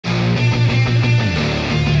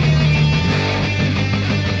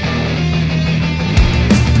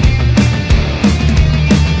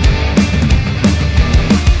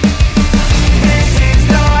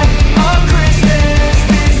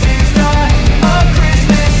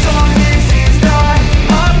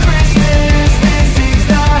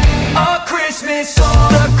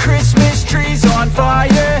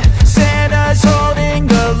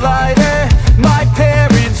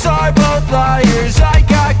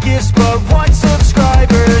gifts but 1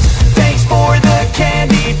 subscribers. Thanks for the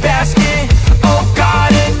candy basket. Oh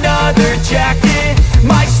God, another jacket.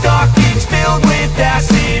 My stocking's filled with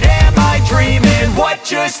acid. Am I dreaming? What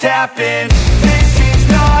just happened? This is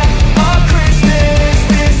not a Christmas.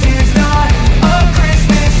 This is not a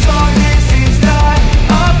Christmas song. This is not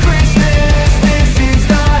a Christmas. This is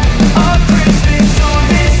not a Christmas song.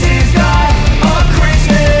 This is not a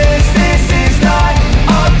Christmas. This is not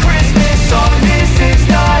a Christmas song. This is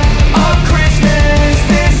not a Christmas.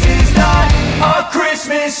 This is not a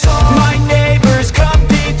Christmas song. My neighbors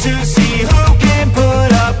compete to see who can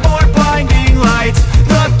put up more blinding lights.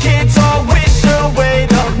 The kids all wish away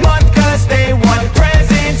the month 'cause they want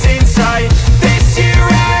presents in sight. This year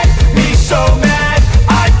had me so mad.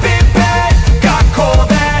 I've been bad, got coal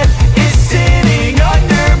that is sitting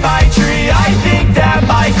under my tree. I think that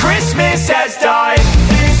my Christmas has died.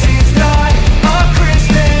 This is not a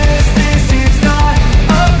Christmas. This is not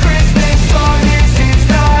a Christmas song. This is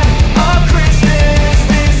not a Christmas.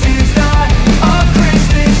 This is not a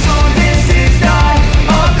Christmas song. This is not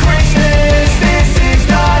a Christmas. This is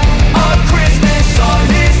not a Christmas song.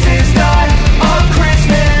 This is not a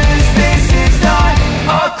Christmas. This is not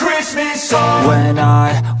a Christmas song. When I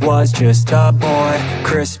was just a boy,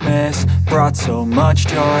 Christmas brought so much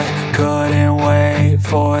joy. Couldn't wait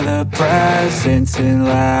for the presents and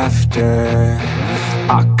laughter.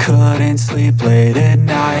 I couldn't sleep late at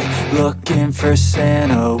night, looking for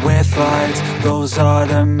Santa with lights. Those are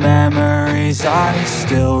the memories I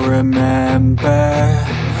still remember.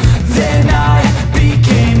 Then I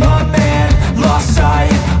became a man, lost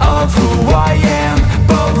sight of who I am.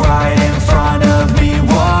 But right in front of me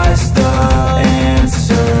was the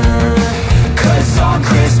answer. 'Cause on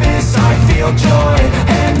Christmas I feel joy,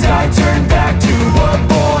 and I turn back to a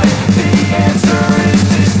boy. The answer is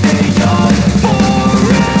to stay young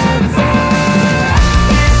forever.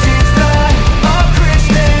 This is not a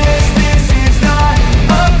Christmas. This is not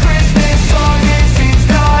a Christmas song. This is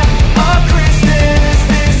not a Christmas.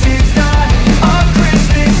 This is not a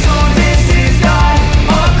Christmas song. This is not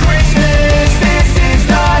a Christmas. This is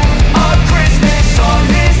not a Christmas song.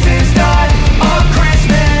 This is not a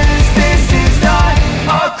Christmas. This is not a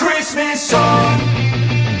Christmas song. This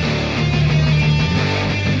is not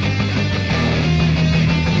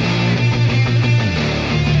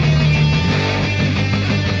a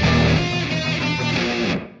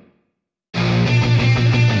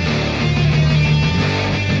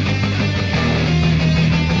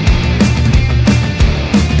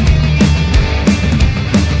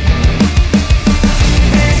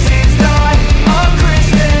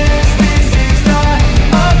Christmas. This is not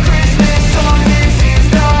a Christmas song. This is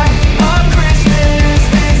not a Christmas.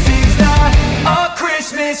 This is not a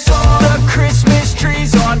Christmas song. The Christmas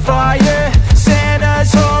tree's on fire.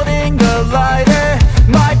 Santa's holding the lighter.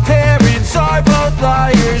 My parents are both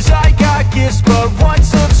liars. I got gifts but 1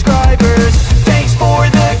 subscribers. Thanks for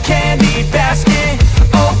the candy basket.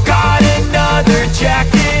 Oh God, another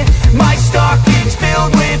jacket. My stocking's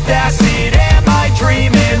filled with acid. Am I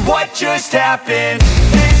dreaming? What just happened?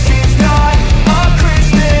 This is not a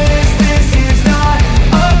Christmas. This is not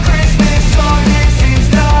a Christmas song. This is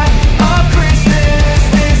not a Christmas.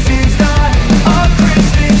 This is not a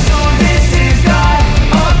Christmas song. This is not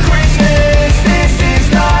a Christmas. This is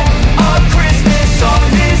not a Christmas song.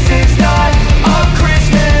 This is not a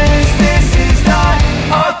Christmas. This is not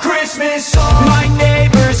a Christmas song. My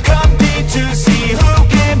neighbors compete to see who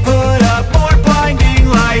can put up more blinding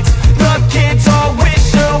lights. The kids all wish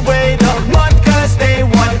away the month 'cause they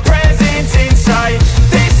want presents in sight.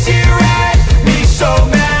 This year had me so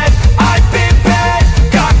mad. I've been bad,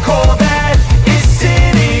 got coal that is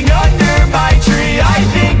sitting under my tree. I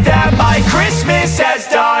think that my Christmas has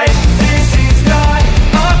died. This is not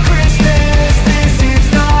a Christmas. This is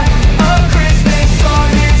not a Christmas song.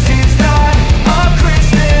 This is not a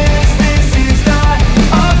Christmas. This is not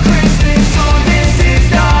a Christmas song. This is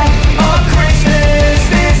not a Christmas.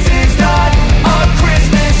 This is not a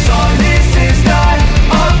Christmas song. This is not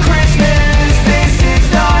a Christmas. This is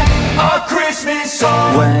not a Christmas song.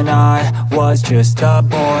 When I was just a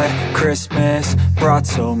boy, Christmas brought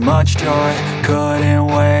so much joy. Couldn't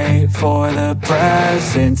wait for the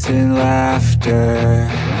presents and laughter.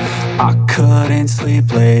 I couldn't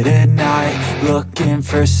sleep late at night, looking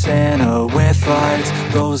for Santa with lights.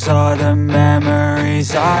 Those are the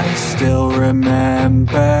memories I still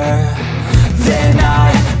remember. Then I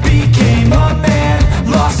became a man,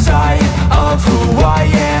 lost sight of who I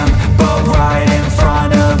am. But right in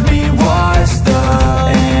front of me was the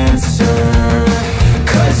answer.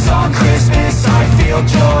 'Cause on Christmas I feel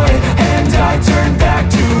joy, and I turn back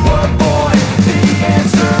to a boy. The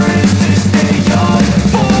answer is to stay young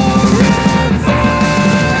forever.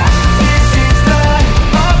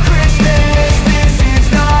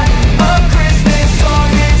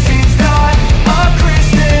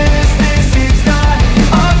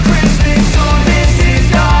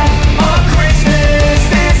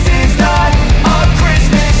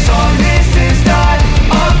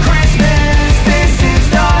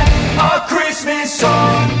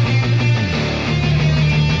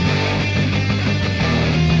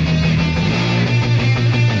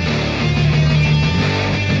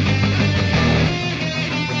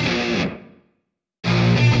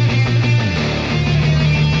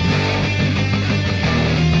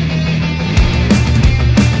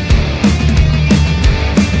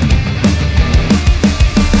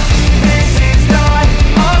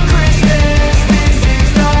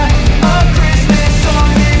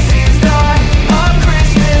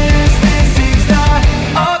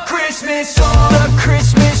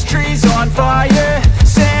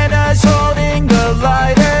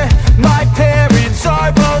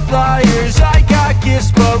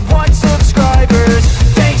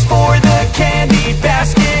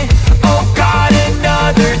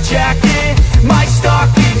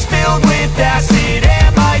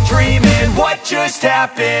 just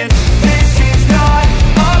happened. This is not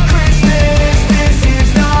a Christmas. This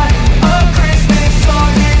is not a Christmas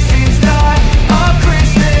song. This is not a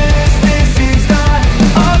Christmas. This is not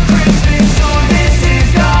a Christmas song. This is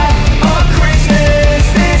not a Christmas.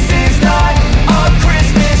 This is not a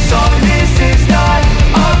Christmas song. This is not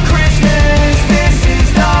a Christmas. This is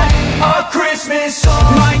not a Christmas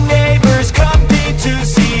song. My neighbors compete to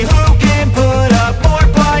see who can put up more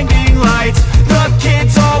blinding lights. The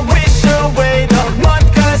kids all wish away the month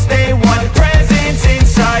 'cause they want presents in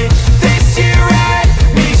sight. This year had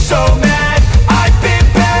me so mad. I've been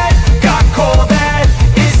bad, got coal that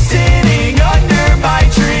is sitting under my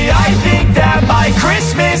tree. I think that my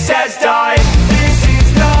Christmas has died. This is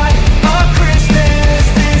not a Christmas.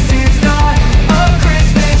 This is not a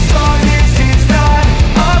Christmas song. This is not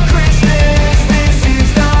a Christmas. This is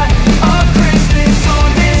not a Christmas song.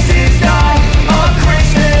 This is not a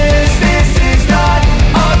Christmas. This is not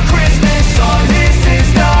a Christmas song. This is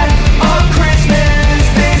not a Christmas.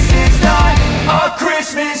 This is not a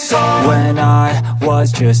Christmas song. When I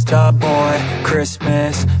was just a boy,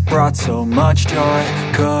 Christmas brought so much joy.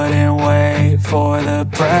 Couldn't wait for the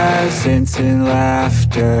presents and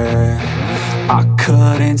laughter. I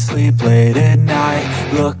couldn't sleep late at night,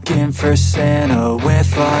 looking for Santa with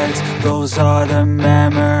lights. Those are the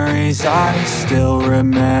memories I still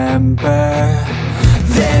remember.